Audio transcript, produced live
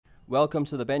Welcome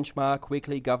to the Benchmark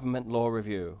Weekly Government Law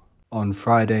Review. On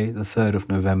Friday, the 3rd of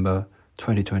November,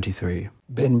 2023.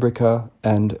 Ben Bricker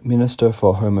and Minister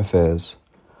for Home Affairs,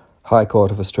 High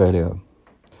Court of Australia.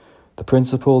 The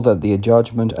principle that the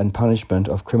adjudgment and punishment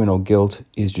of criminal guilt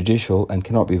is judicial and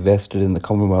cannot be vested in the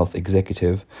Commonwealth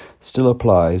Executive still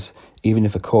applies even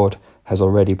if a court has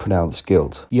already pronounced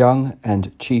guilt. Young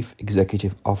and Chief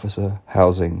Executive Officer,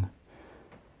 Housing,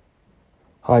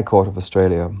 High Court of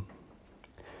Australia.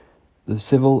 The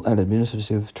Civil and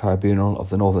Administrative Tribunal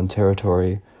of the Northern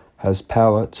Territory has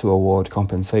power to award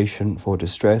compensation for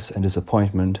distress and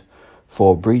disappointment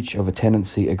for breach of a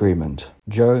tenancy agreement.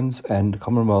 Jones and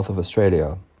Commonwealth of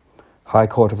Australia, High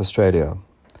Court of Australia.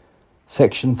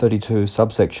 Section 32,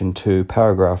 subsection 2,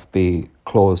 paragraph B,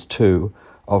 clause 2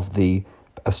 of the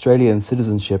Australian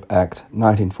Citizenship Act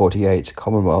 1948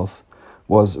 Commonwealth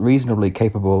was reasonably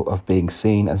capable of being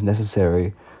seen as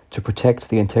necessary to protect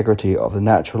the integrity of the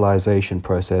naturalisation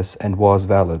process and was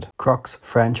valid. Crocs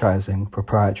Franchising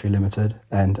Proprietary Limited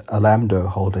and Alamdo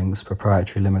Holdings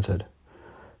Proprietary Limited,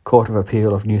 Court of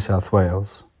Appeal of New South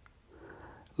Wales.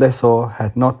 Lessor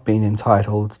had not been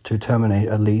entitled to terminate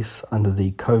a lease under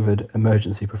the COVID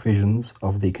emergency provisions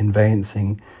of the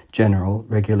Conveyancing General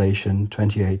Regulation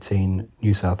 2018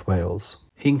 New South Wales.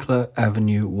 Hinkler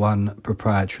Avenue 1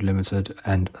 Proprietary Limited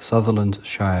and Sutherland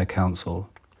Shire Council,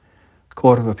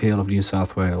 Court of Appeal of New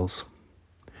South Wales.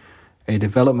 A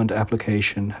development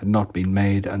application had not been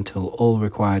made until all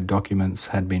required documents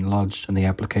had been lodged and the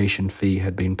application fee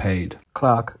had been paid.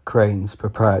 Clark Cranes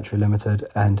Proprietary Limited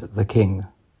and The King,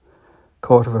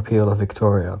 Court of Appeal of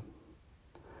Victoria.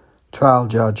 Trial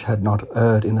judge had not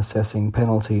erred in assessing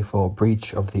penalty for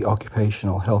breach of the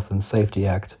Occupational Health and Safety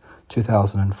Act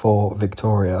 2004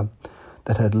 Victoria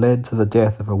that had led to the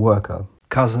death of a worker.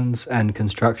 Cousins and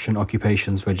Construction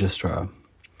Occupations Registrar,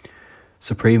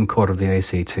 Supreme Court of the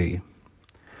ACT.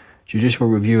 Judicial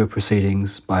review of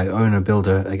proceedings by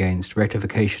owner-builder against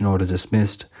rectification order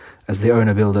dismissed as the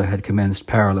owner-builder had commenced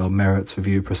parallel merits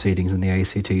review proceedings in the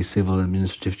ACT Civil and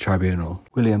Administrative Tribunal.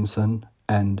 Williamson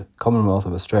and Commonwealth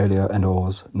of Australia and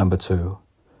Oars, No. 2.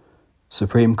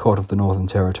 Supreme Court of the Northern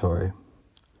Territory.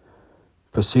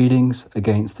 Proceedings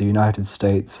against the United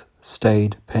States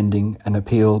stayed pending an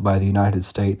appeal by the United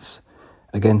States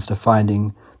against a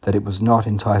finding that it was not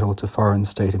entitled to foreign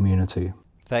state immunity.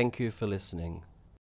 Thank you for listening.